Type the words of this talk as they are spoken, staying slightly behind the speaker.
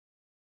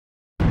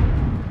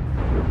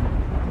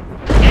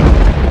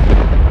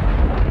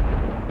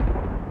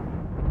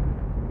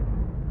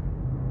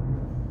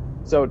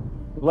So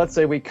let's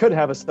say we could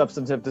have a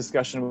substantive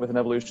discussion with an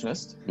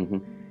evolutionist.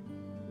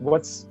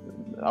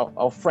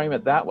 I'll frame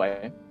it that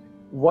way.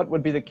 What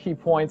would be the key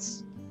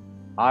points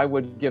I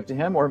would give to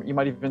him? Or you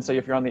might even say,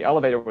 if you're on the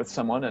elevator with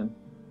someone and,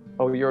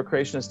 oh, you're a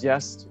creationist?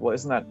 Yes. Well,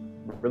 isn't that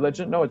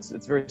religion? No, it's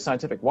very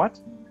scientific. What?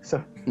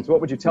 So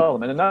what would you tell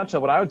them? In a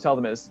nutshell, what I would tell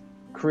them is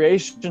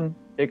creation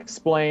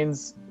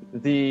explains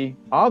the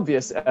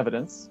obvious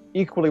evidence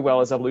equally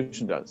well as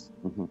evolution does.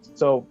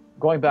 So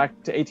going back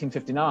to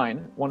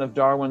 1859, one of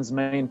Darwin's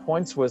main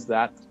points was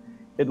that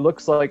it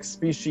looks like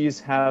species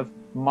have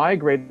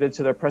migrated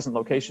to their present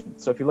location.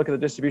 So if you look at the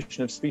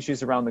distribution of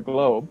species around the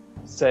globe,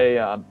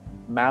 say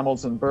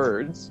mammals and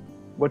birds,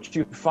 what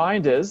you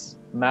find is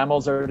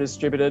mammals are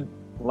distributed,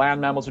 land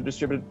mammals are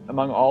distributed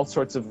among all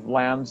sorts of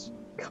land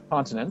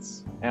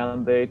continents,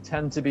 and they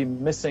tend to be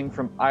missing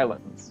from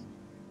islands.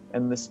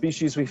 And the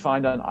species we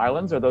find on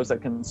islands are those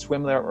that can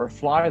swim there or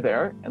fly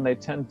there, and they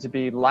tend to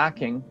be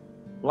lacking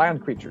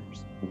land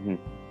creatures.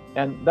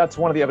 And that's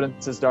one of the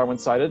evidences Darwin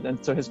cited.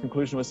 And so his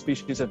conclusion was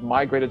species have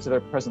migrated to their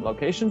present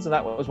locations, and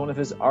that was one of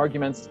his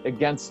arguments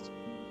against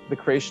the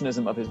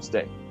creationism of his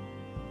day.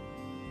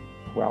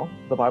 Well,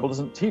 the Bible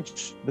doesn't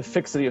teach the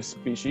fixity of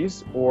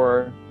species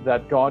or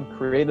that God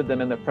created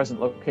them in their present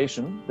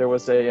location. There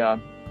was a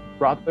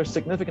rather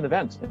significant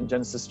event in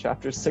Genesis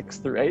chapters 6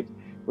 through 8,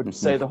 which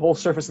say the whole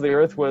surface of the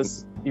earth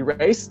was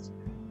erased,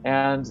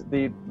 and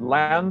the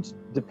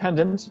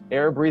land-dependent,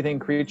 air-breathing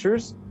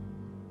creatures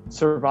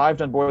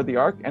survived on board the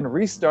ark and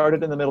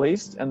restarted in the Middle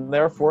East, and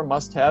therefore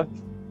must have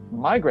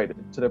migrated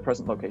to their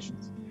present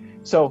locations.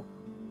 So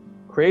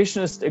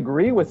creationists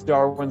agree with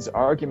Darwin's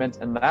argument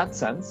in that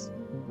sense.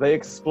 They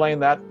explain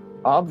that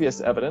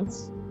obvious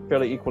evidence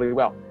fairly equally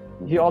well.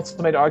 He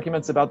also made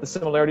arguments about the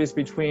similarities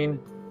between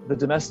the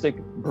domestic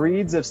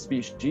breeds of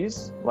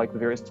species, like the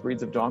various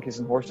breeds of donkeys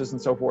and horses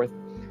and so forth,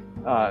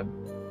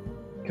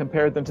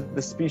 compared them to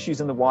the species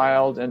in the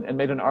wild, and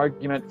made an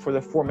argument for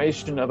the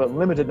formation of a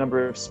limited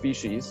number of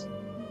species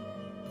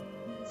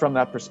from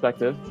that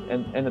perspective.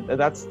 And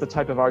that's the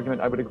type of argument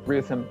I would agree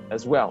with him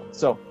as well.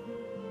 So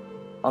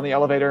on the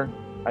elevator,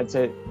 I'd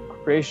say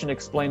creation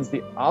explains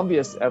the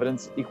obvious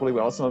evidence equally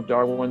well. Some of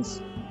Darwin's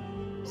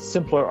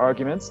simpler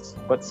arguments,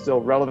 but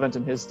still relevant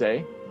in his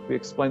day, we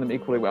explain them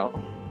equally well.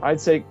 I'd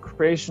say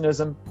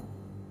creationism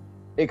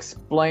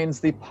explains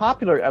the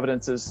popular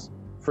evidences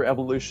for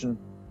evolution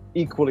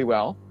equally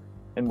well,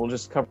 and we'll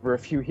just cover a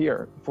few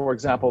here. For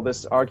example,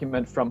 this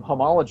argument from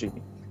homology,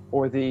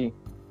 or the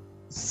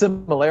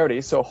similarity,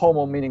 so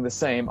homo meaning the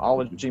same,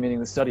 ology meaning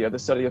the study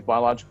of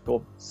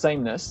biological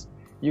sameness.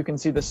 You can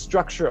see the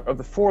structure of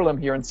the forelimb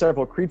here in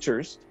several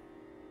creatures.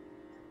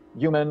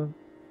 Human,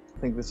 I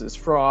think this is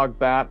frog,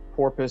 bat,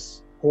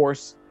 porpoise,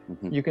 horse.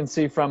 You can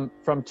see from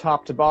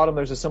top to bottom,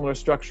 there's a similar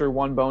structure,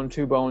 one bone,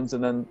 two bones,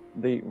 and then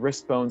the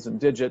wrist bones and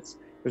digits.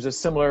 There's a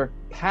similar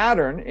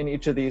pattern in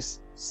each of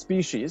these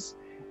species.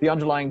 The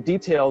underlying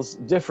details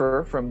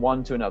differ from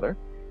one to another,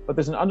 but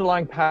there's an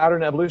underlying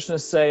pattern.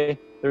 Evolutionists say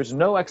there's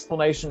no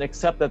explanation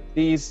except that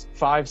these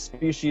 5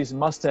 species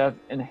must have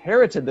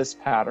inherited this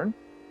pattern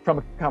from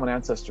a common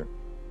ancestor.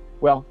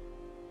 Well,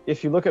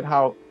 if you look at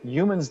how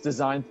humans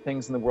design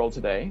things in the world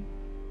today,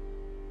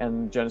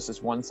 and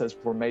Genesis 1 says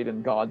we're made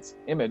in God's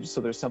image,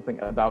 so there's something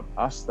about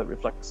us that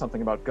reflects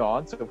something about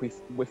God. So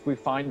if we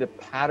find a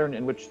pattern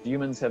in which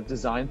humans have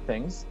designed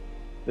things,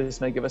 this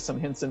may give us some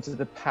hints into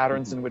the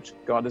patterns in which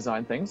God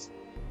designed things.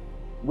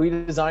 We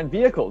design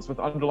vehicles with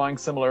underlying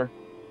similar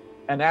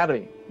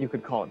anatomy, you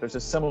could call it. There's a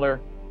similar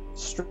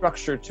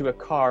structure to a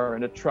car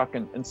and a truck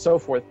and so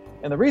forth.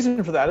 And the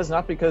reason for that is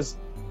not because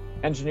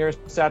engineers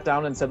sat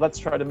down and said, let's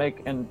try to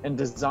make and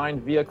design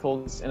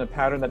vehicles in a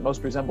pattern that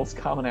most resembles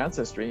common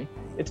ancestry.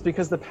 It's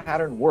because the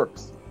pattern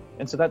works.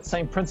 And so that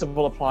same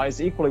principle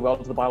applies equally well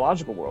to the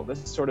biological world.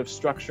 This sort of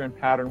structure and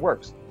pattern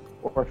works.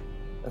 Or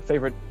a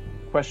favorite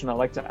question I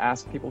like to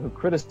ask people who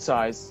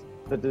criticize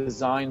the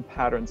design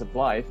patterns of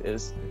life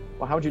is,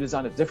 well, how would you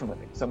design it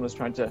differently? Someone was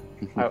trying to,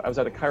 I was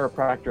at a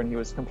chiropractor and he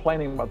was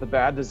complaining about the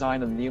bad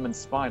design in the human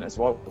spine. I said,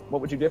 well,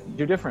 what would you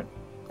do different?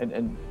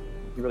 And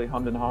he really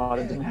hummed and hawed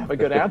and didn't have a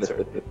good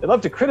answer. They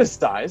love to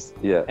criticize.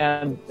 Yeah.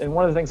 And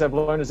one of the things I've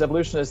learned as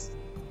evolutionists,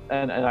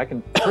 and I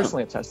can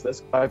personally attest to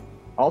this, I've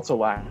also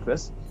lacked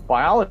this,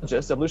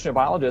 evolutionary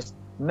biologists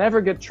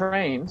never get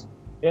trained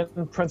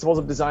in principles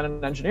of design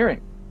and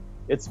engineering.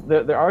 It's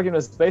their argument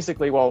is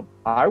basically, well,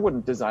 I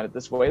wouldn't design it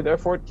this way,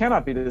 therefore it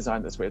cannot be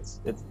designed this way.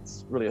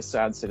 It's really a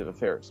sad state of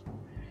affairs.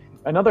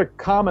 Another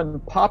common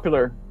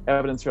popular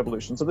evidence for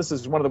evolution, so this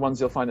is one of the ones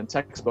you'll find in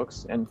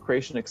textbooks, and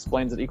creation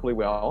explains it equally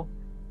well.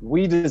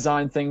 We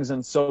design things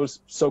in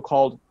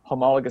so-called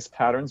homologous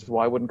patterns.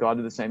 Why wouldn't God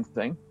do the same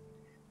thing?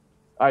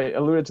 I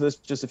alluded to this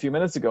just a few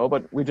minutes ago,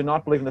 but we do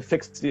not believe in the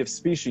fixity of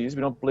species.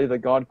 We don't believe that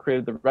God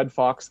created the red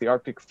fox, the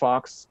Arctic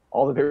fox,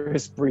 all the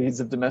various breeds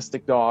of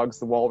domestic dogs,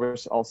 the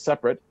walrus, all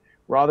separate.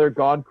 Rather,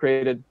 God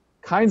created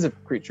kinds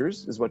of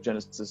creatures, is what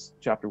Genesis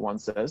chapter 1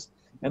 says.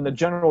 And the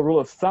general rule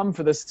of thumb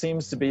for this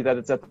seems to be that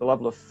it's at the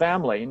level of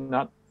family,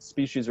 not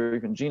species or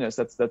even genus.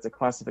 That's a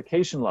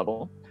classification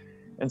level.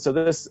 And so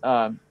this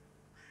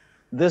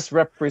this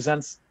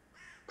represents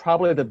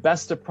probably the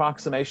best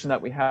approximation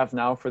that we have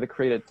now for the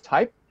created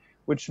type,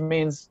 which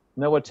means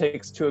Noah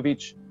takes two of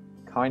each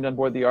kind on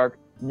board the ark.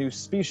 New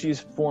species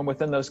form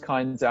within those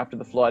kinds after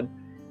the flood,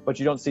 but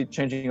you don't see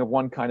changing of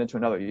one kind into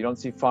another. You don't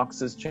see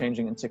foxes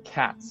changing into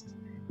cats.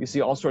 You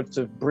see all sorts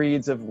of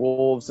breeds of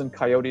wolves and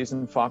coyotes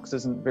and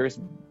foxes and various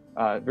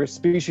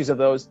species of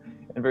those,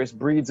 and various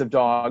breeds of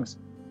dogs,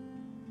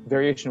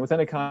 variation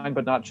within a kind,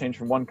 but not change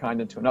from one kind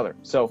into another.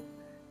 So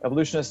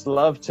evolutionists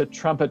love to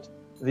trumpet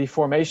the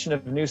formation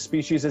of new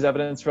species as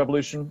evidence for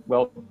evolution.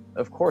 Well,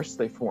 of course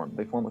they form.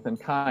 They form within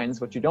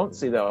kinds. What you don't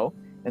see, though,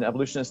 and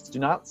evolutionists do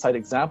not cite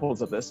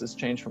examples of this, is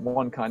change from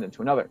one kind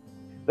into another.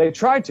 They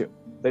try to.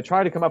 They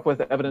try to come up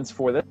with evidence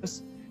for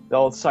this.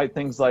 They'll cite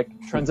things like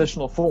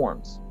transitional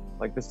forms.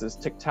 Like this is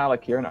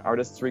Tiktaalik here, an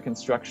artist's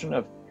reconstruction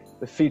of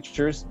the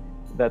features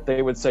that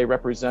they would say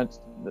represent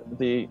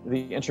the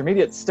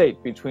intermediate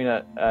state between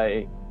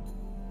a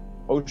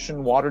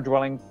ocean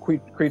water-dwelling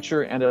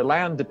creature and a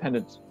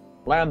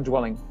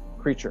land-dwelling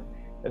creature.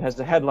 It has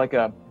a head like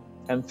a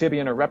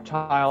amphibian or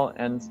reptile,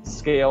 and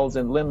scales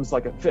and limbs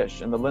like a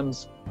fish, and the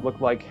limbs look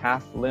like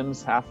half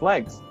limbs, half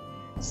legs.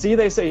 See,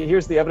 they say,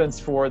 here's the evidence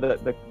for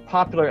the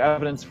popular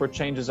evidence for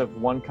changes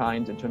of one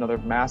kind into another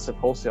massive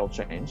wholesale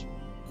change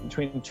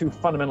between two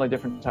fundamentally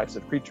different types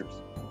of creatures.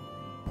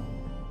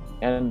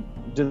 And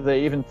do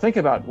they even think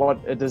about what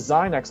a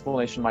design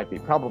explanation might be?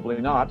 Probably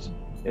not.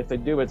 If they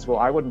do, it's, well,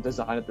 I wouldn't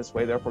design it this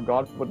way, therefore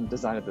God wouldn't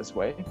design it this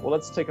way. Well,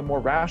 let's take a more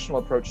rational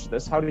approach to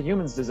this. How do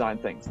humans design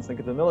things? Let's think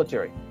of the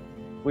military.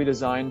 We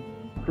design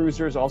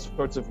cruisers, all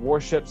sorts of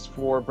warships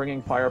for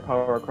bringing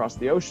firepower across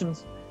the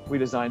oceans. We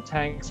design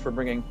tanks for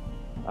bringing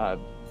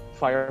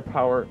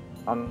firepower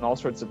on all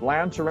sorts of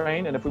land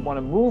terrain. And if we want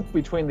to move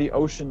between the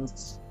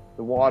oceans,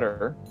 the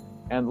water,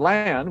 and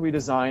land, we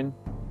design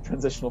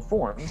transitional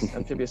forms,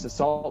 amphibious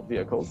assault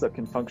vehicles that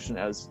can function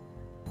as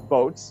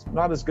boats,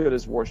 not as good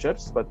as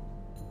warships, but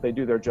they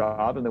do their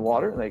job in the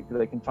water, and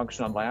they can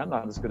function on land,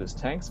 not as good as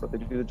tanks, but they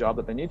do the job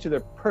that they need to. They're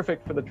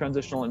perfect for the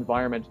transitional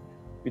environment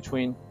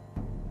between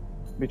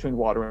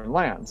water and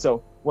land.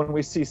 So when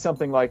we see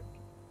something like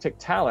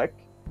Tiktaalik,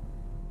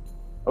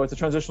 oh, it's a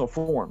transitional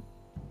form.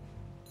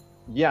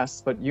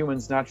 Yes, but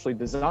humans naturally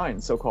design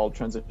so-called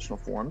transitional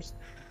forms.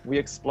 We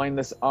explain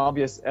this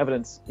obvious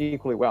evidence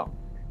equally well.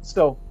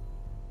 So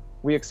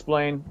we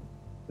explain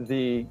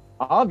the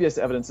obvious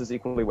evidences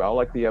equally well,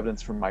 like the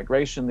evidence from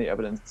migration, the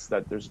evidence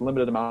that there's a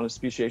limited amount of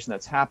speciation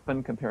that's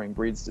happened, comparing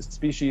breeds to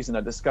species, and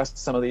I discussed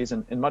some of these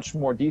in much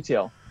more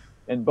detail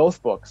in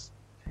both books.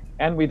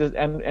 And we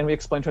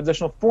explain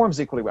transitional forms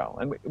equally well.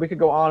 And we could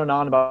go on and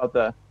on about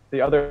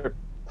the other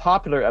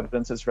popular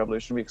evidences for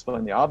evolution. We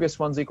explain the obvious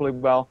ones equally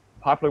well,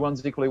 popular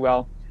ones equally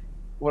well.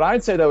 What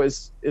I'd say, though,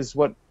 is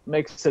what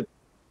makes it,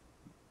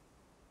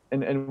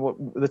 and what,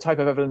 the type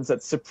of evidence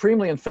that's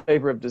supremely in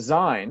favor of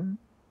design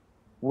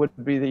would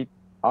be the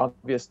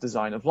obvious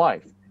design of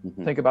life.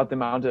 Mm-hmm. Think about the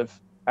amount of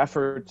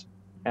effort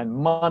and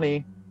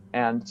money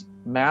and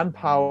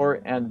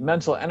manpower and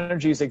mental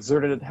energies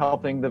exerted at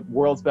helping the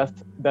world's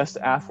best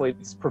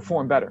athletes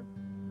perform better.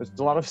 There's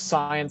a lot of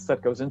science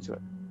that goes into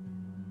it.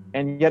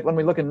 And yet when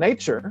we look at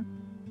nature,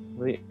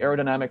 the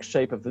aerodynamic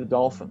shape of the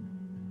dolphin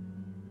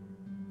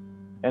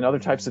and other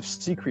types of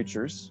sea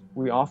creatures,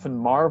 we often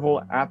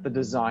marvel at the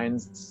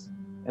designs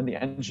and the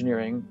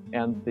engineering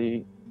and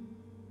the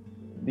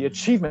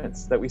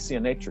achievements that we see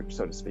in nature,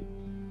 so to speak.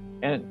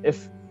 And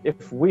if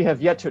we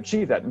have yet to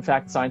achieve that, in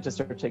fact, scientists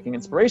are taking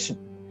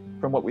inspiration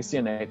from what we see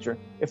in nature.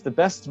 If the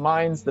best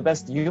minds, the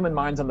best human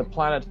minds on the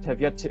planet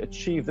have yet to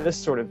achieve this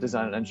sort of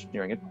design and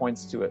engineering, it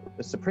points to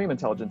a supreme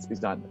intelligence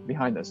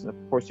behind this. And of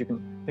course, you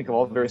can think of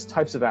all the various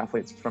types of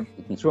athletes, from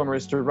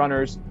swimmers to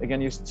runners. Again,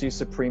 you see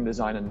supreme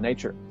design in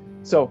nature.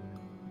 So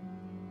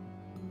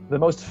the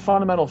most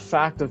fundamental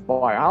fact of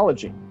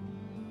biology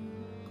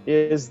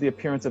is the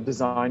appearance of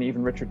design.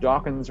 Even Richard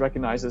Dawkins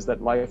recognizes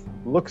that life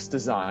looks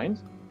designed,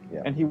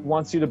 and he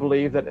wants you to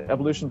believe that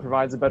evolution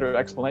provides a better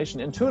explanation.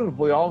 Intuitively,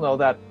 we all know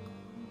that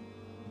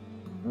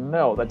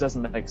no, that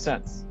doesn't make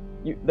sense.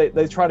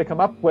 They try to come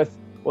up with,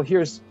 well,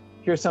 here's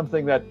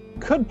something that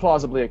could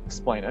plausibly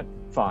explain it.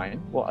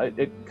 Fine. Well,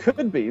 it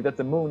could be that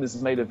the moon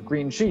is made of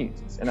green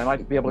cheese, and I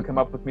might be able to come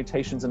up with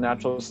mutations in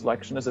natural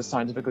selection as a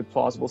scientifically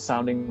plausible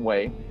sounding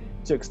way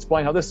to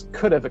explain how this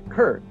could have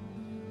occurred.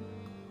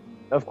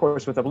 Of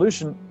course, with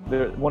evolution,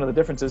 one of the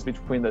differences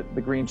between the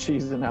green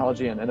cheese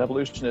analogy and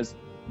evolution is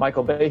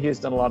Michael Bay, he has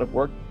done a lot of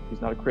work. He's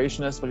not a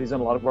creationist, but he's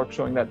done a lot of work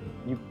showing that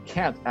you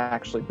can't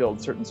actually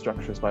build certain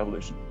structures by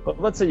evolution.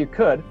 But let's say you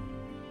could.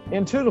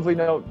 Intuitively,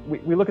 no,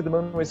 we look at the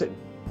moon and we say,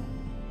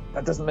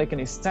 that doesn't make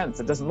any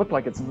sense. It doesn't look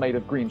like it's made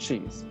of green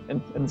cheese.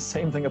 And the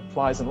same thing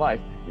applies in life.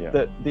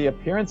 Yeah. The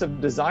appearance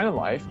of design in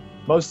life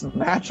most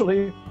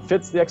naturally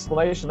fits the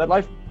explanation that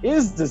life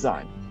is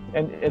designed.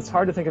 And it's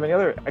hard to think of any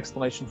other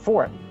explanation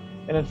for it.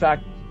 And in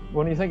fact,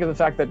 when you think of the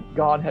fact that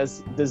God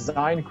has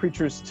designed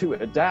creatures to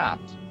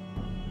adapt,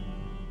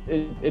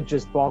 it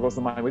just boggles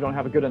the mind. We don't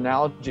have a good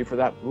analogy for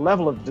that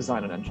level of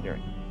design and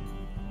engineering.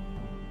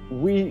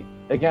 we,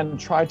 again,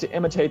 try to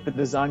imitate the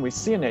design we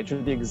see in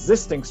nature, the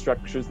existing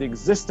structures, the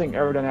existing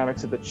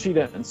aerodynamics of the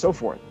cheetah and so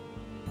forth.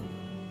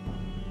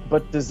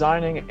 But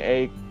designing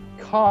a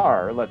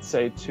car, let's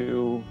say,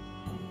 to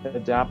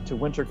adapt to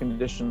winter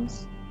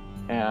conditions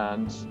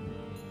and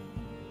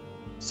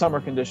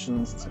summer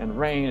conditions and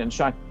rain and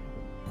shine.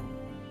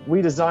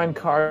 We design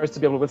cars to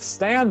be able to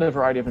withstand a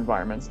variety of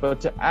environments,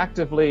 but to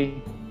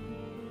actively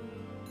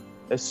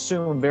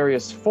assume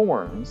various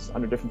forms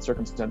under different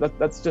circumstances.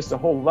 That's just a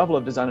whole level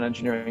of design and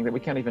engineering that we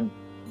can't even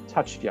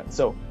touch yet.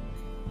 So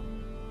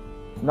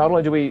not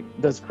only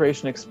does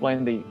creation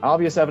explain the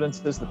obvious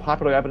evidences, the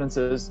popular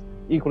evidences,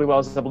 equally well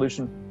as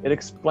evolution, it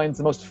explains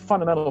the most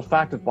fundamental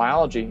fact of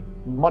biology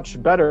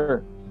much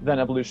better than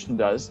evolution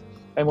does.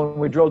 And when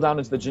we drill down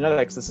into the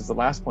genetics, this is the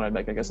last point I'd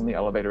make, I guess, in the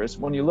elevator, is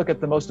when you look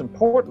at the most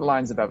important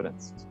lines of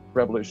evidence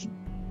for evolution,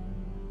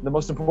 the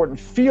most important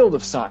field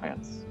of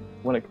science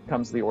when it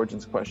comes to the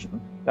origins question,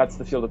 that's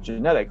the field of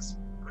genetics.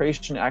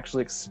 Creation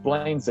actually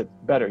explains it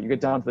better. You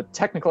get down to the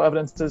technical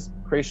evidences,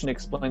 creation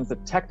explains the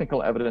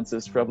technical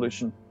evidences for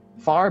evolution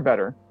far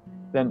better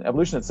than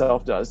evolution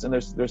itself does. And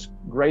there's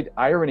great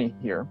irony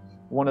here.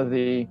 One of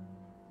the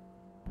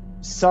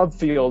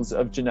subfields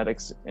of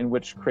genetics in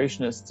which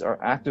creationists are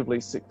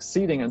actively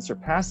succeeding and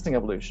surpassing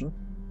evolution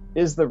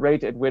is the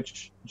rate at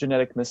which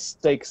genetic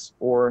mistakes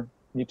or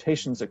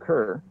mutations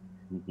occur.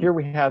 Here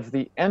we have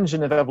the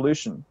engine of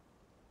evolution,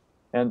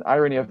 and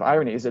irony of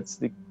ironies, it's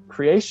the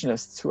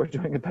creationists who are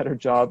doing a better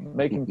job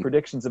making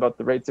predictions about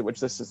the rates at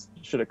which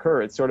should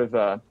occur. It's sort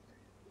of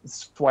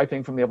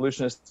swiping from the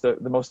evolutionists the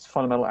most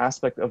fundamental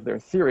aspect of their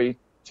theory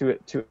to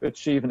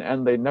achieve an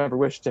end they never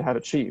wished to have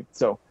achieved.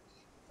 So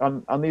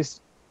on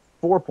these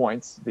 4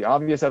 points, the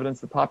obvious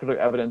evidence, the popular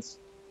evidence,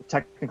 the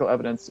technical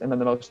evidence, and then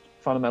the most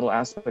fundamental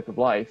aspect of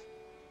life,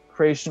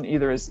 creation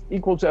either is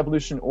equal to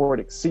evolution or it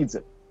exceeds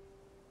it.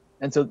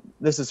 And so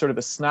this is sort of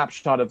a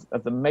snapshot of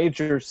the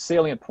major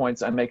salient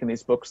points I make in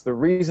these books, the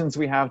reasons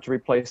we have to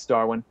replace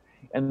Darwin,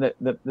 and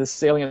the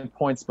salient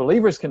points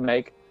believers can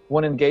make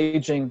when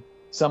engaging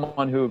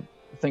someone who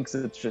thinks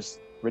it's just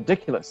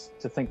ridiculous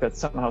to think that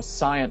somehow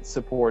science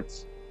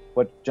supports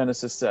what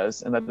Genesis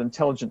says, and that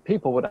intelligent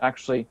people would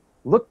actually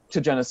look to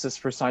Genesis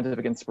for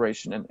scientific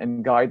inspiration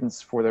and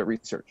guidance for their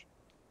research.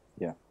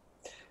 Yeah.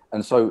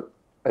 And so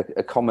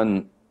a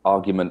common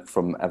argument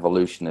from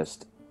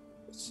evolutionists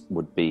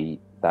would be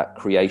that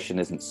creation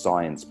isn't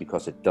science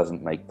because it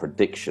doesn't make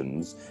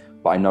predictions.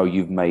 But I know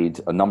you've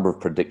made a number of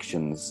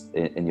predictions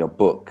in your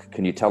book.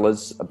 Can you tell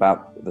us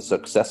about the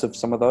success of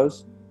some of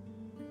those?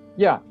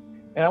 Yeah.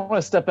 And I want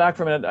to step back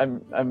for a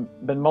minute.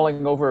 I've been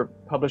mulling over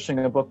publishing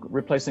a book,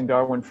 Replacing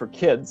Darwin, for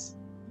kids.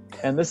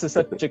 And this is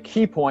such a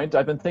key point.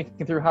 I've been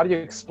thinking through, how do you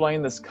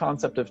explain this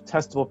concept of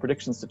testable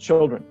predictions to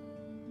children?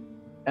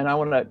 And I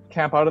want to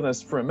camp out on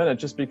this for a minute,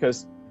 just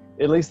because,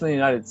 at least in the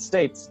United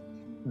States,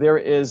 there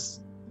is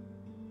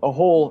a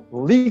whole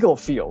legal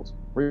field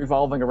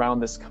revolving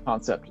around this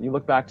concept. You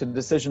look back to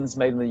decisions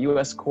made in the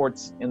US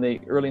courts in the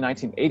early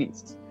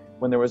 1980s,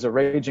 when there was a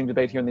raging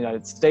debate here in the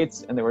United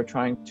States, and they were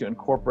trying to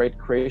incorporate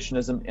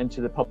creationism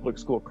into the public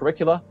school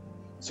curricula.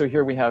 So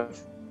here we have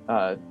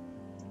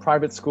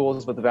private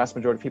schools, but the vast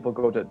majority of people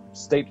go to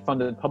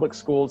state-funded public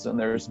schools, and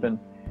there's been,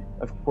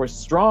 of course,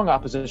 strong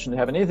opposition to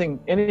have anything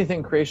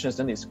creationist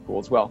in these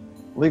schools. Well,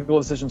 legal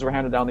decisions were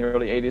handed down in the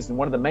early 80s, and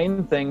one of the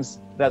main things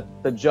that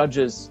the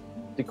judges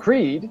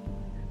decreed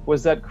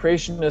was that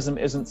creationism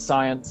isn't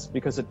science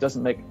because it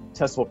doesn't make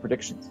testable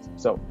predictions.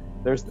 So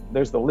there's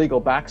the legal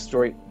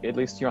backstory, at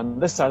least here on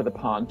this side of the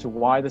pond, to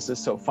why this is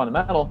so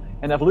fundamental,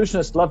 and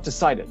evolutionists love to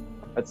cite it.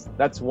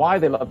 That's why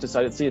they love to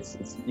cite it. See,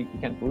 you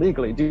can't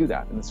legally do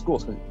that in the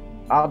schools, because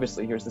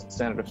obviously here's the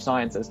standard of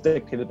science as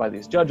dictated by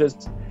these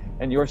judges,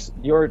 and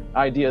your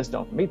ideas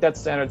don't meet that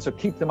standard, so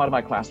keep them out of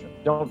my classroom.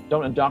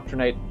 Don't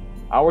indoctrinate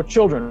our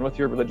children with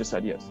your religious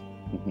ideas.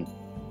 Mm-hmm.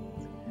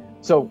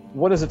 So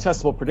what is a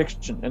testable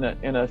prediction?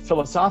 In a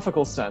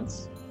philosophical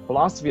sense,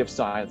 philosophy of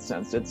science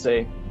sense, it's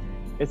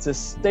a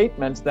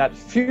statement that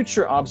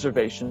future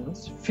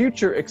observations,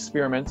 future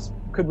experiments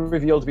could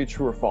reveal to be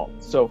true or false.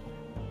 So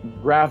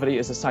gravity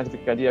is a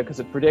scientific idea because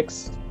it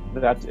predicts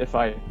that if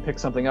I pick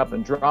something up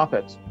and drop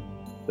it,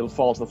 it'll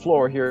fall to the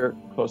floor here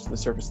close to the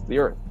surface of the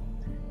earth.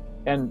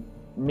 And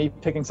me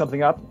picking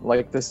something up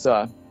like this,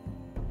 here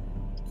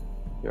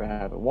I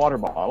have a water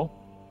bottle.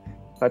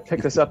 If I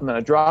pick this up and then I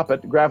drop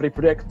it, gravity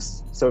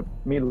predicts, so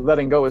me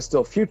letting go is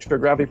still future,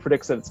 gravity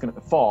predicts that it's going to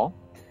fall.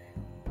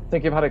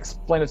 Thinking of how to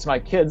explain it to my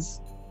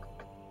kids,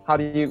 how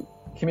do you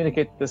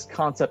communicate this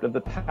concept of the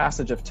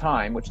passage of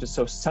time, which is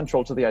so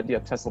central to the idea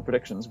of testable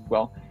predictions?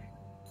 Well,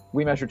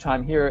 we measure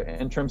time here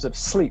in terms of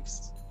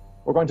sleeps.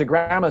 We're going to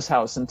grandma's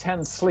house and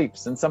 10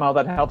 sleeps, and somehow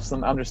that helps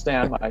them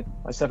understand, my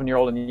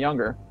 7-year-old and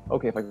younger,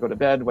 okay, if I go to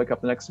bed, wake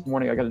up the next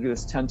morning, I got to do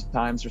this 10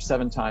 times or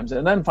 7 times,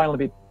 and then finally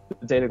be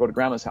the day to go to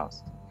grandma's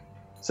house.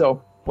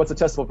 So what's a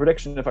testable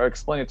prediction? If I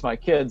explain it to my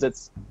kids,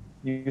 it's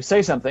you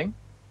say something,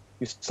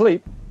 you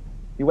sleep,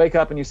 you wake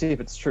up and you see if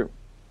it's true.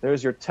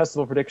 There's your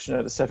testable prediction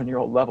at a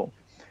 7-year-old level.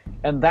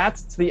 And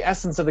that's the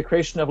essence of the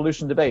creation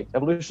evolution debate.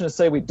 Evolutionists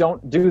say we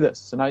don't do this.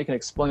 So now you can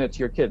explain it to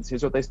your kids.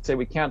 Here's what they say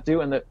we can't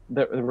do. And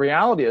the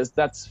reality is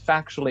that's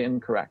factually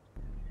incorrect.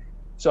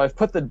 So I've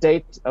put the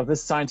date of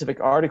this scientific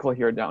article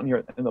here down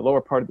here in the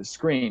lower part of the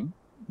screen,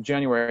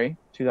 January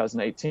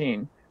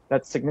 2018.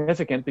 That's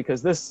significant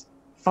because this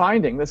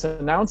finding, this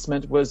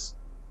announcement was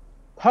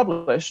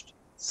published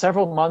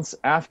several months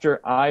after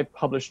I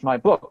published my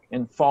book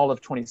in fall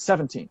of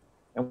 2017.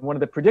 And one of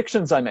the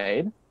predictions I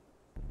made,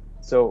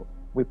 so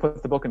we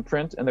put the book in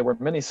print and there were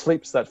many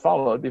sleeps that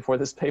followed before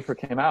this paper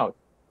came out,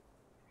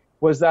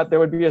 was that there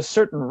would be a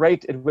certain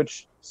rate at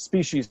which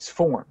species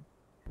form.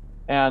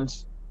 And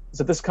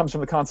so this comes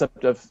from the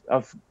concept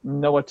of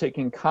Noah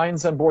taking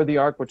kinds on board the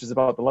ark, which is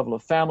about the level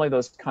of family,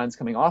 those kinds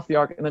coming off the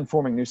ark and then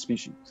forming new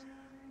species.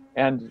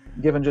 And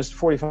given just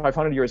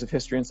 4,500 years of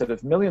history instead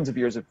of millions of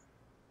years of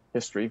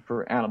history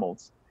for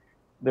animals,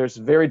 there's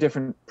very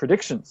different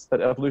predictions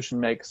that evolution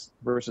makes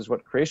versus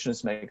what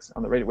creationists makes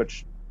on the rate at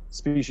which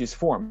species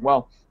form.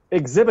 Well,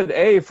 exhibit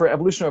A for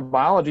evolutionary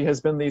biology has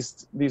been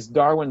these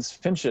Darwin's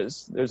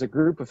finches. There's a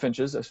group of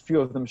finches, a few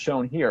of them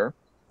shown here,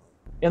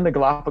 in the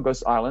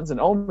Galapagos Islands and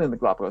only in the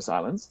Galapagos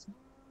Islands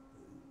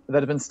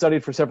that have been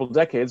studied for several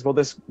decades. Well,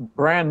 this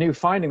brand new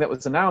finding that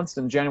was announced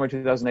in January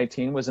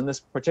 2018 was in this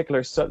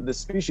particular this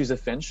species of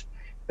finch.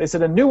 They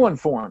said a new one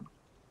formed.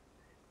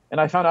 And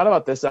I found out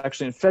about this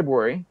actually in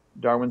February,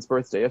 Darwin's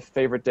birthday, a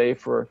favorite day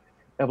for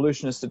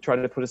evolutionists to try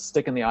to put a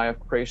stick in the eye of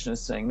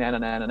creationists saying, na, na,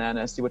 na, na, na,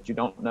 na, see what you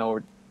don't know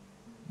or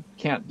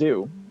can't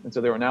do. And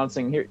so they were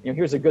announcing, here,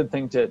 here's a good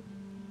thing to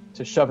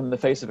shove in the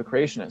face of a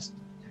creationist.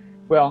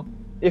 Well,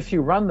 if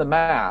you run the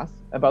math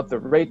about the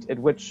rate at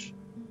which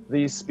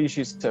these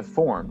species have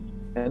formed,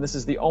 and this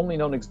is the only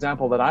known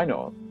example that I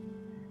know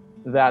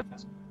of, that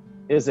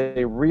is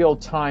a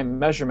real-time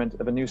measurement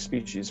of a new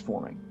species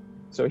forming.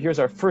 So here's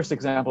our first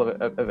example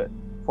of a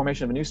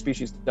formation of a new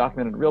species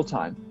documented in real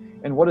time.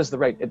 And what is the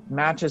rate? It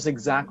matches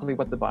exactly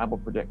what the Bible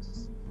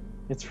predicts.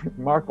 It's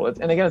remarkable.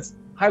 And again, it's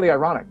highly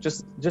ironic.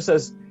 Just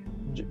as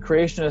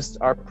creationists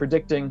are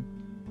predicting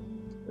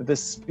the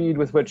speed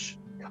with which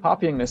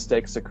copying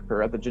mistakes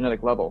occur at the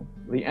genetic level,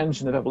 the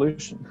engine of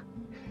evolution,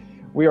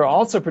 we are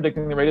also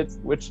predicting the rate at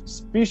which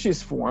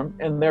species form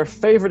in their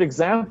favorite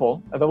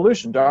example of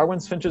evolution.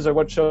 Darwin's finches are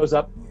what shows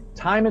up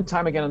time and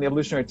time again in the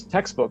evolutionary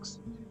textbooks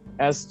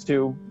as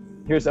to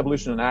here's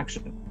evolution in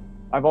action.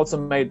 I've also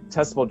made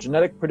testable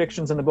genetic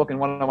predictions in the book, and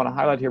one I want to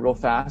highlight here real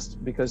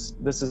fast because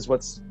this is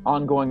what's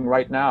ongoing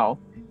right now.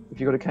 If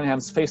you go to Ken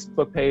Ham's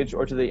Facebook page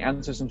or to the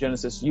Answers in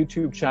Genesis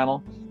YouTube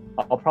channel,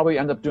 I'll probably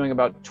end up doing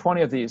about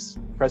 20 of these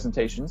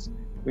presentations.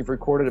 We've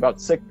recorded about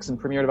 6 and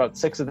premiered about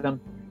 6 of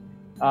them,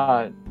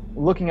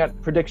 looking at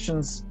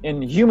predictions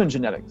in human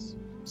genetics.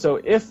 So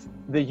if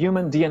the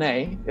human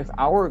DNA, if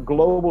our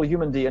global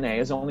human DNA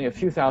is only a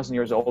few thousand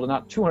years old and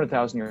not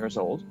 200,000 years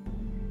old,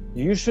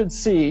 you should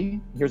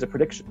see, here's a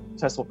prediction,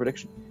 testable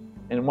prediction,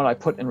 and what I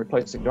put in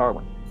replacing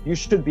Darwin. You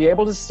should be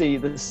able to see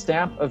the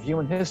stamp of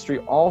human history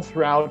all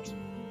throughout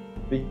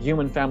the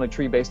human family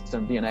tree based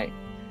on DNA.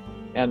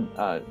 And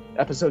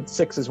episode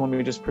 6 is one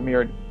we just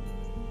premiered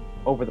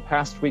over the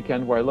past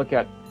weekend, where I look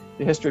at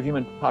the history of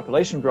human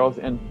population growth,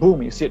 and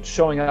boom, you see it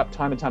showing up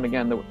time and time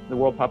again. The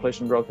world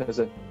population growth has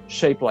a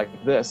shape like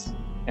this,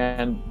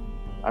 and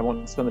I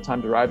won't spend the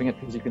time deriving it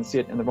because you can see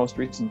it in the most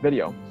recent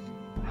video,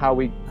 how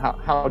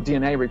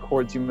DNA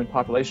records human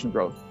population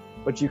growth.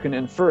 But you can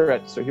infer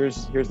it. So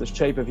here's the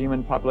shape of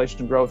human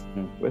population growth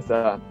with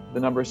the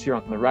numbers here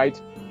on the right.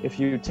 If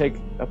you take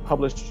a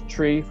published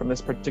tree from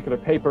this particular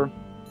paper,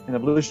 an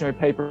evolutionary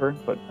paper,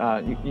 but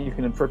you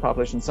can infer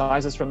population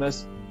sizes from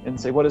this and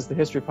say, what is the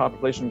history of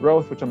population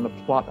growth, which I'm going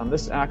to plot on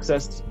this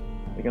axis.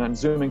 Again, I'm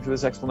zooming through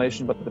this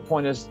explanation, but the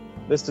point is,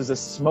 this is a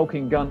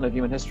smoking gun of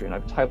human history, and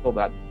I've titled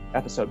that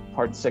episode,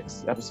 part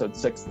 6, episode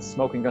 6, the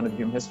smoking gun of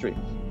human history.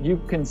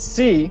 You can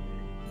see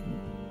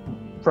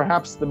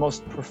perhaps the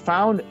most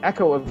profound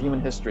echo of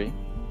human history.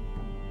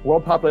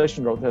 World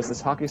population growth has this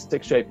hockey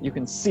stick shape. You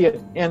can see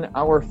it in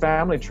our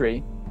family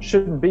tree.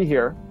 Shouldn't be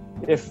here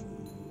if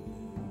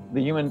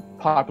the human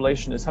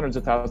population is hundreds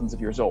of thousands of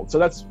years old. So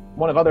that's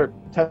one of other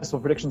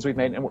testable predictions we've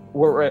made, and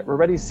we're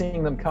already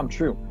seeing them come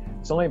true.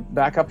 So let me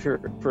back up here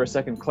for a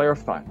second,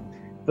 clarify.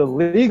 The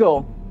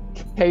legal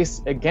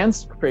case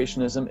against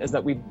creationism is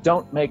that we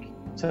don't make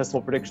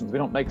testable predictions. We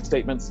don't make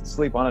statements,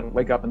 sleep on it,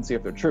 wake up and see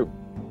if they're true.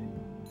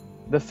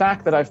 The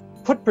fact that I've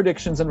put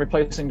predictions in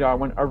replacing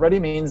Darwin already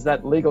means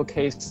that legal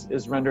case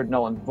is rendered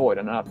null and void.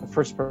 I'm not the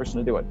first person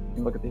to do it. You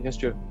can look at the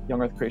history of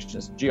young earth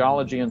creationists,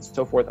 geology and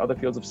so forth, other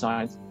fields of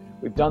science.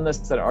 We've done this.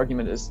 That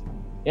argument is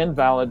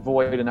invalid,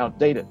 void, and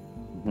outdated.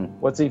 Mm-hmm.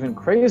 What's even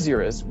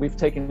crazier is we've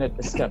taken it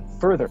a step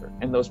further,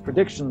 and those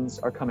predictions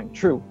are coming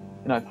true.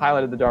 And I've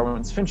highlighted the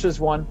Darwin's finches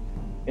one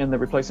in the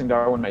Replacing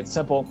Darwin Made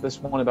Simple, this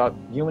one about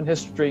human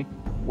history,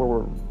 where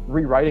we're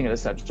rewriting it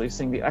essentially,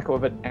 seeing the echo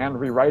of it and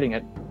rewriting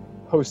it,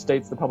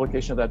 post-dates the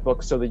publication of that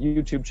book. So the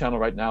YouTube channel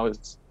right now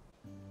is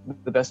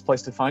the best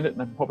place to find it,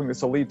 and I'm hoping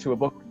this will lead to a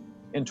book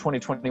in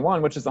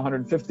 2021, which is the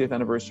 150th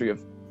anniversary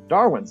of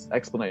Darwin's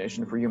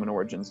explanation for human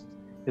origins.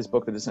 his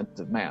book, The Descent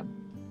of Man.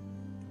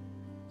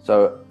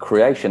 So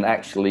creation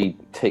actually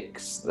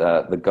ticks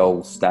the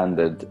gold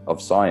standard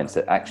of science.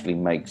 It actually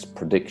makes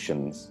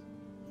predictions,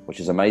 which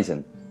is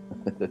amazing.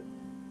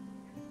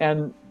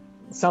 And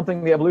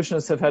something the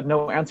evolutionists have had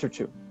no answer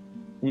to.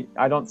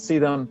 I don't see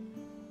them,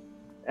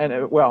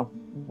 and well,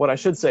 what I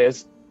should say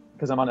is,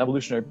 because I'm on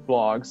evolutionary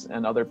blogs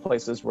and other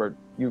places where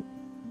you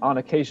on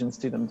occasion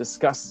see them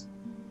discuss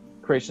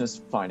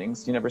creationist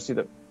findings, you never see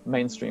the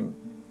mainstream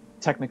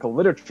technical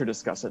literature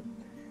discuss it,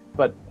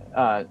 but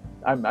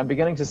I'm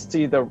beginning to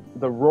see the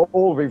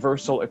role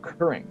reversal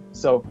occurring.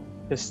 So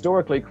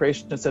historically,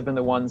 creationists have been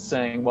the ones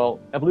saying, well,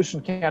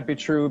 evolution can't be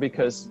true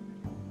because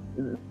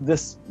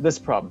this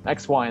problem,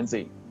 X, Y, and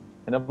Z.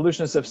 And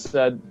evolutionists have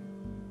said,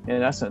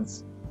 in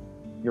essence,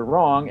 you're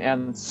wrong,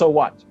 and so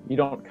what? You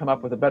don't come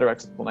up with a better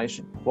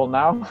explanation. Well,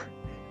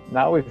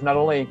 now we've not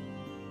only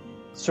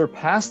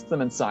surpassed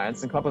them in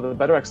science and come up with a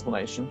better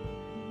explanation,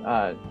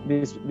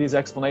 these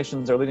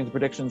explanations are leading to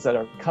predictions that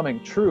are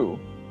coming true.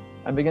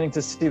 I'm beginning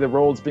to see the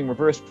roles being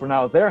reversed, for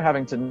now they're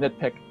having to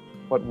nitpick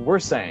what we're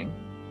saying,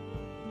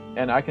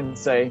 and I can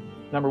say,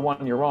 number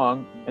one, you're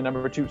wrong, and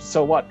number two,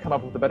 so what? Come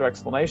up with a better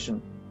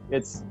explanation.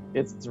 It's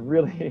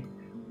really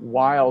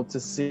wild to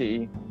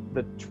see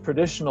the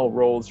traditional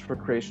roles for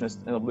creationists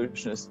and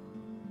evolutionists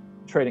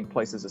trading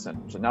places,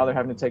 essentially. Now they're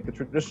having to take the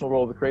traditional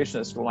role of the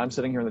creationist while I'm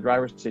sitting here in the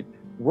driver's seat.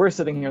 We're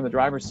sitting here in the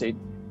driver's seat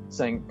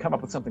saying, come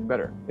up with something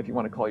better if you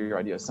want to call your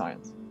idea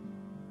science.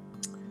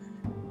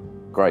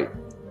 Great.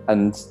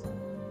 And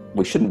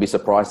we shouldn't be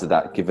surprised at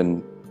that, given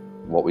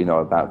what we know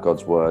about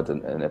God's word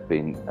and it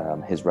being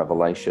his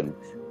revelation.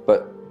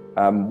 But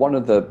one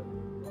of the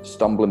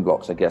stumbling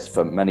blocks, I guess,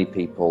 for many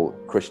people,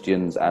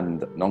 Christians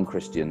and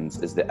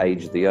non-Christians, is the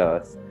age of the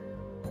earth.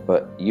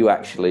 But you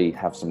actually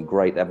have some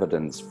great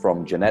evidence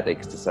from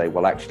genetics to say,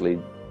 well, actually,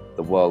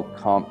 the world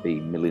can't be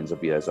millions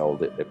of years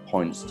old. It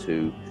points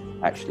to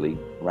actually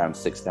around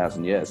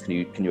 6,000 years. Can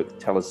you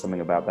tell us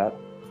something about that?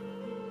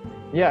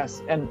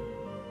 Yes, and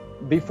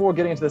before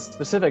getting into the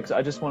specifics,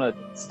 I just want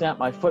to stamp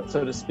my foot,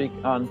 so to speak,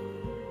 on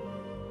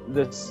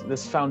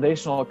this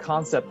foundational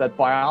concept that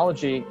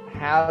biology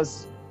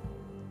has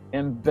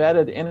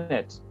embedded in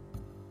it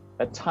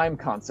a time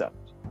concept.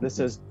 This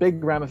has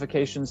big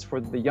ramifications for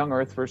the young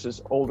Earth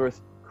versus old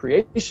Earth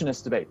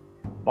creationist debate.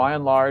 By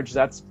and large,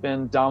 that's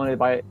been dominated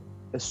by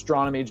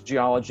astronomy,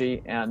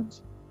 geology, and,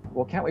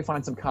 well, can't we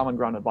find some common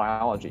ground in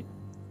biology?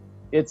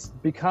 It's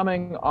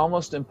becoming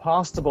almost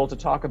impossible to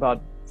talk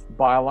about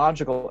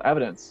biological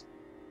evidence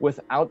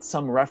without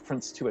some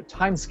reference to a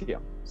time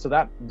scale. So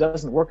that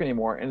doesn't work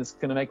anymore, and it's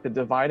going to make the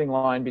dividing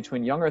line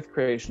between young Earth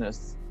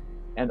creationists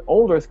and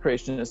old Earth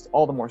creationists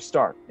all the more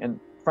stark. And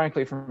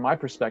frankly, from my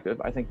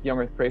perspective, I think young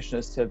Earth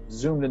creationists have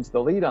zoomed into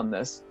the lead on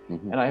this,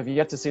 and I have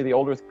yet to see the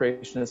old Earth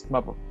creationists come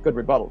up with good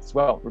rebuttals.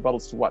 Well,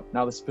 rebuttals to what?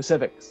 Now the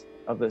specifics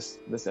of this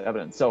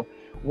evidence. So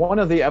one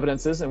of the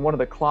evidences and one of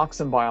the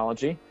clocks in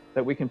biology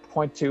that we can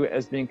point to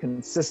as being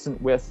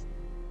consistent with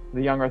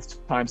the young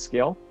Earth time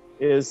scale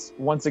is,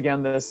 once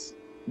again, this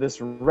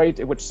rate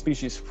at which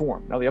species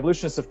form. Now the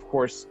evolutionists, of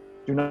course,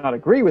 do not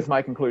agree with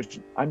my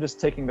conclusion. I'm just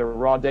taking the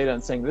raw data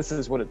and saying this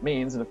is what it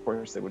means, and of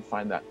course they would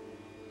find that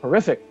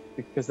horrific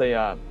because they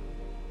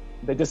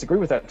disagree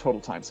with that total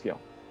time scale,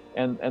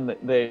 and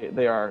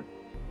they are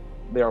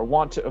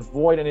want to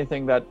avoid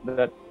anything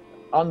that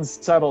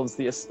unsettles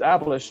the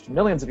established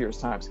millions of years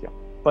time scale.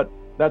 But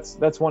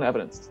that's one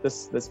evidence.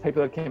 This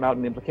paper that came out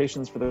in the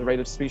implications for the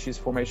rate of species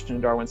formation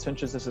in Darwin's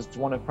finches, this is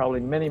one of probably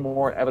many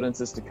more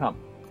evidences to come.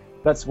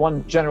 That's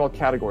one general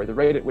category. The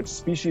rate at which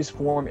species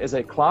form is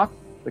a clock.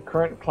 The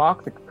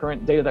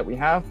current data that we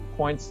have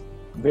points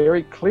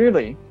very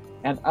clearly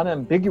and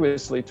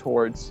unambiguously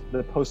towards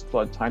the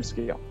post-flood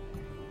timescale.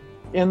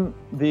 In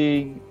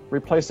the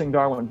Replacing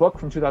Darwin book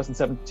from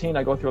 2017,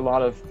 I go through a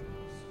lot of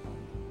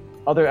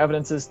other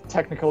evidences,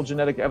 technical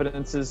genetic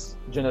evidences,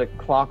 genetic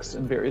clocks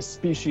in various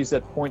species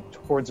that point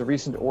towards a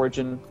recent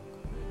origin.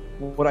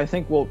 What I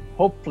think will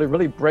hopefully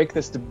really break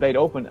this debate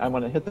open, I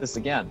want to hit this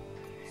again,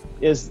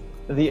 is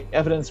the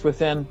evidence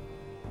within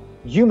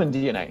human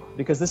DNA,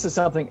 because this is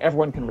something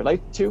everyone can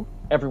relate to.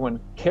 Everyone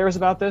cares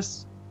about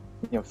this.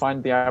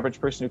 Find the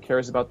average person who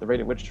cares about the rate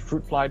at which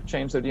fruit fly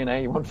change their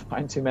DNA. You won't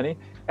find too many.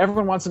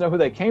 Everyone wants to know who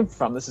they came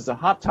from. This is a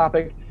hot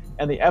topic,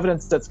 and the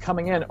evidence that's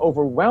coming in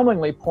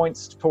overwhelmingly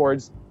points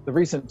towards the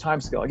recent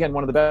timescale. Again,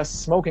 one of the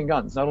best smoking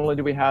guns. Not only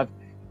do we have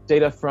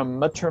data from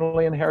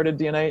maternally inherited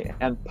DNA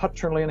and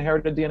paternally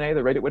inherited DNA,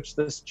 the rate at which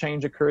this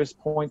change occurs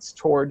points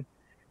toward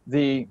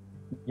the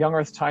young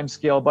Earth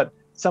timescale, but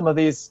some of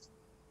these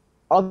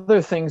other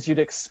things you'd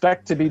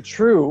expect to be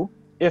true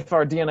if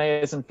our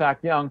DNA is in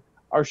fact young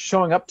are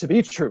showing up to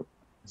be true.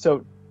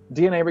 So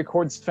DNA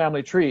records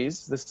family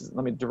trees.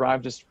 Let me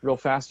derive just real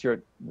fast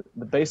here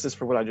the basis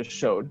for what I just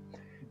showed.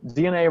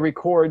 DNA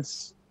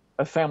records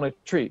a family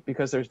tree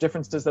because there's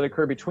differences that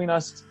occur between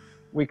us.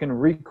 We can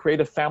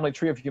recreate a family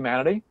tree of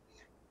humanity.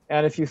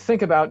 And if you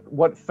think about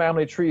what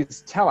family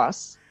trees tell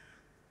us,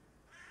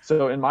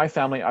 So in my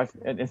family,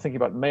 and thinking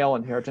about male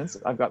inheritance,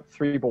 I've got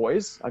 3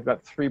 boys. I've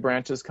got 3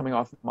 branches coming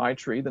off my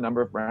tree. The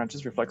number of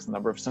branches reflects the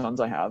number of sons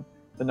I have.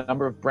 The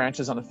number of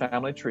branches on a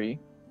family tree,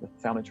 the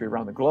family tree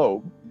around the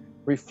globe,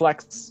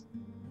 reflects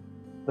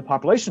the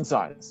population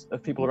size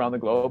of people around the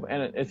globe.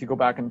 And if you go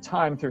back in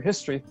time through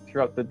history,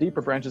 throughout the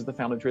deeper branches of the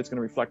family tree, it's going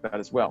to reflect that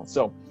as well.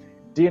 So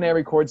DNA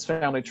records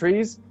family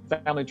trees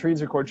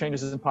record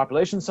changes in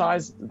population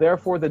size.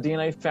 Therefore, the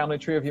DNA family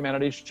tree of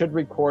humanity should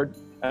record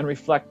and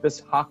reflect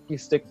this hockey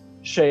stick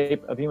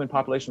shape of human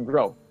population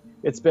growth.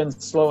 It's been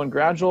slow and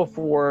gradual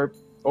for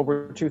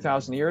over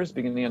 2,000 years,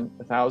 beginning in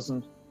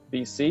 1000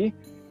 BC,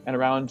 and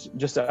around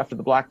just after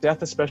the Black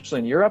Death, especially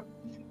in Europe.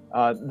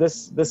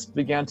 This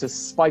began to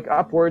spike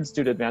upwards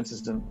due to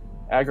advances in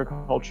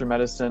agriculture,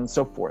 medicine,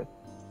 so forth.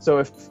 So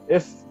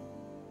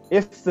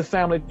if the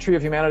family tree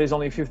of humanity is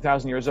only a few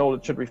thousand years old,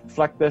 it should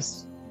reflect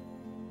this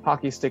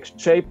hockey stick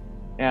shape.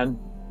 And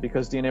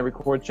because DNA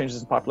records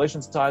changes in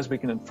population size, we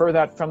can infer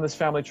that from this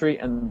family tree,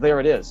 and there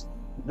it is.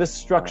 This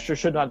structure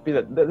should not be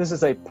that. This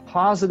is a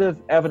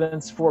positive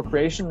evidence for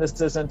creation.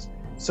 This isn't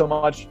so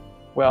much,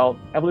 well,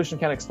 evolution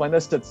can't explain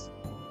this. It's,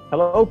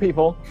 hello,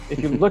 people.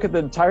 If you look at the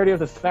entirety of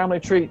the family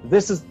tree,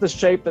 this is the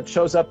shape that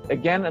shows up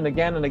again and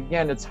again and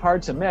again. It's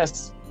hard to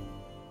miss.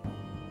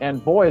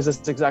 And boy, is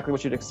this exactly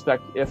what you'd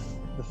expect if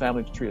the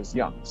family tree is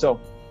young. So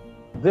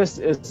this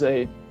is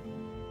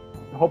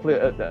hopefully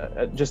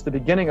just the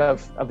beginning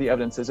of the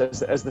evidences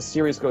as the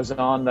series goes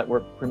on that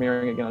we're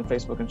premiering again on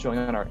Facebook and showing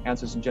on our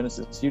Answers in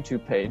Genesis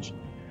YouTube page.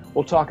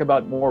 We'll talk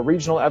about more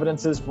regional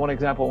evidences. One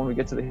example, when we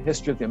get to the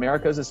history of the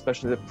Americas,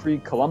 especially the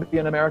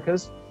pre-Columbian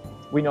Americas,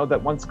 we know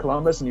that once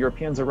Columbus and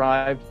Europeans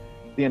arrived,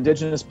 the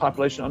indigenous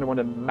population underwent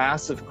a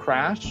massive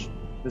crash.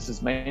 This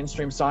is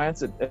mainstream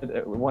science.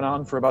 It went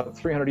on for about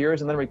 300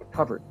 years and then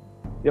recovered.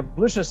 The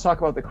evolutionists talk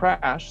about the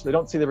crash. They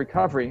don't see the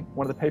recovery.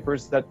 One of the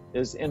papers that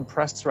is in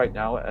press right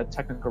now, a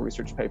technical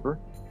research paper,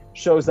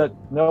 shows that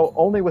no,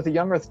 only with a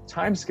young Earth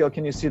timescale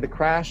can you see the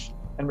crash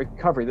and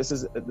recovery. This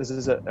is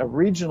a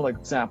regional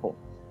example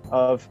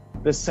of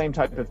this same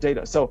type of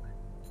data. So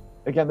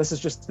again, this is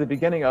just the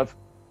beginning of,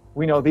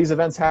 we know these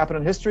events happen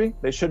in history.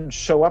 They shouldn't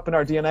show up in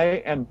our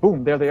DNA, and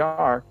boom, there they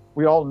are.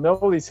 We all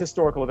know these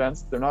historical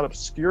events. They're not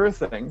obscure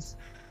things.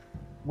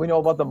 We know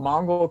about the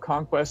Mongol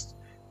conquest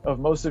of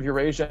most of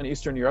Eurasia and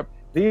Eastern Europe.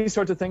 These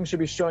sorts of things should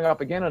be showing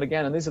up again and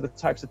again, and these are the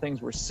types of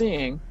things we're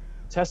seeing.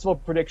 Testable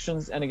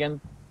predictions, and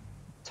again,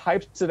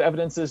 types of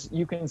evidences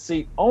you can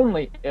see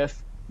only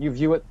if you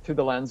view it through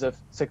the lens of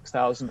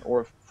 6,000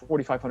 or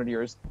 4,500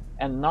 years,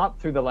 and not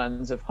through the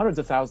lens of hundreds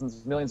of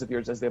thousands, millions of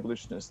years, as the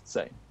evolutionists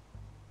say.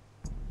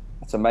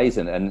 That's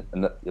amazing, and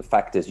the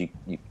fact is you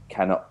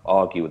cannot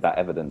argue with that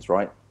evidence,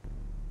 right?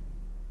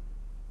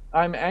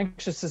 I'm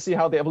anxious to see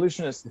how the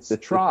evolutionists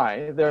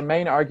try. Their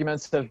main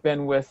arguments have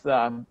been with,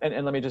 and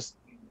let me just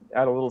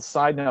add a little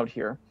side note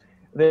here.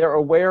 They're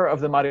aware of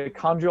the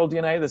mitochondrial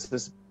DNA. This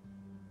is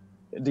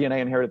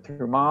DNA inherited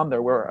through mom. They're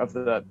aware of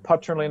the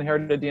paternally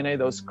inherited DNA,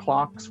 those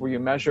clocks where you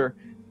measure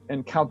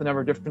and count the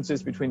number of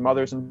differences between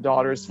mothers and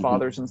daughters,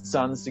 fathers and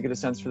sons, to get a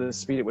sense for the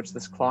speed at which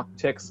this clock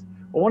ticks.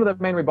 Well, one of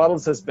the main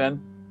rebuttals has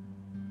been,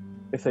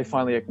 if they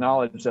finally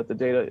acknowledge that the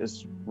data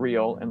is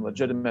real and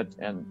legitimate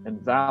and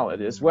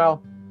valid, is,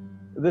 well,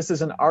 this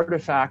is an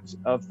artifact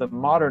of the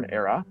modern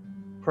era.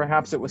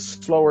 Perhaps it was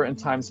slower in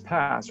times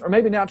past, or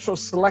maybe natural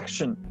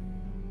selection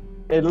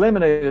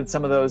eliminated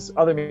some of those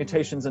other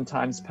mutations in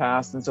times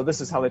past. And so this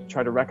is how they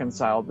try to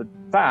reconcile the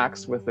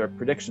facts with their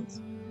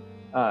predictions.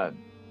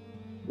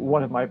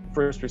 One of my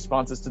first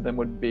responses to them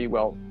would be,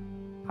 well,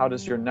 how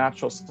does your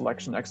natural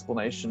selection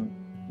explanation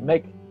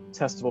make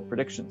testable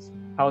predictions?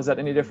 How is that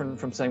any different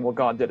from saying, well,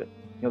 God did it?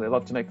 You know, they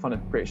love to make fun of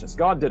creationists.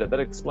 God did it. That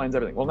explains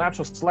everything. Well,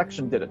 natural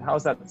selection did it. How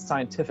is that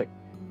scientific?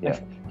 Yeah.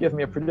 Give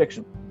me a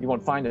prediction. You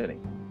won't find any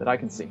that I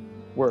can see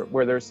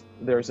where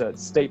there's a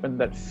statement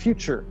that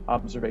future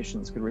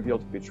observations could reveal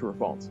to be true or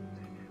false.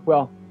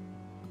 Well,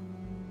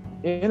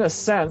 in a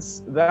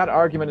sense, that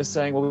argument is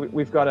saying, well,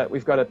 we've got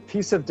a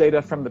piece of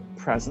data from the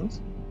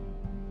present,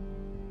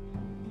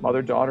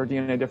 mother-daughter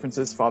DNA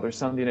differences,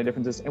 father-son DNA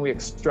differences, and we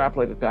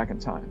extrapolate it back in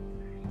time.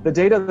 The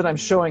data that I'm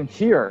showing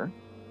here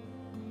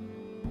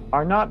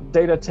are not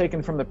data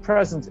taken from the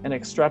present and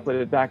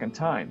extrapolated back in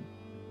time.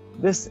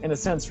 This, in a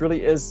sense,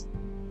 really is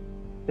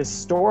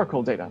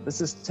historical data.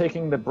 This is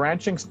taking the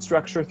branching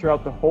structure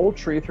throughout the whole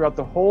tree, throughout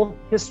the whole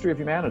history of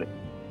humanity.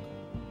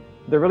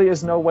 There really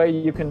is no way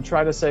you can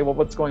try to say, well,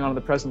 what's going on in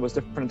the present was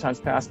different in times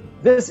past.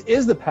 This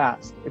is the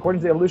past,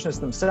 according to the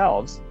evolutionists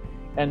themselves,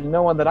 and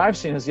no one that I've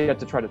seen has yet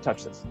to try to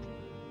touch this.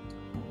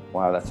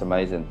 Wow, that's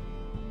amazing.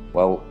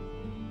 Well,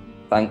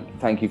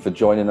 thank you for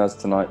joining us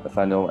tonight,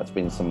 Nathaniel. It's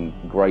been some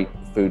great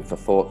food for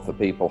thought for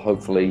people.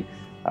 Hopefully,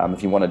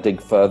 if you want to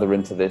dig further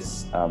into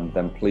this,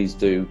 then please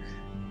do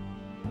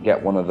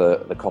get one of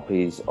the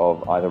copies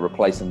of either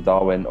Replacing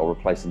Darwin or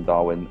Replacing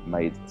Darwin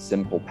Made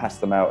Simple. Pass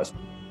them out.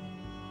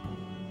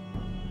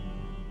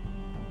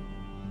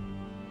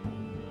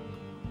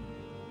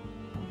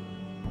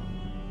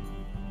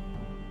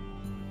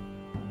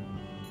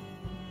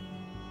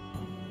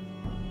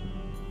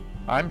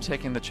 I'm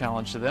taking the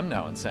challenge to them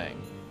now and saying,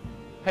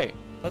 hey,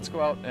 let's go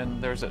out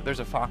and there's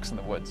a fox in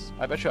the woods.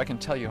 I bet you I can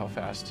tell you how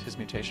fast his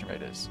mutation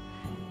rate is.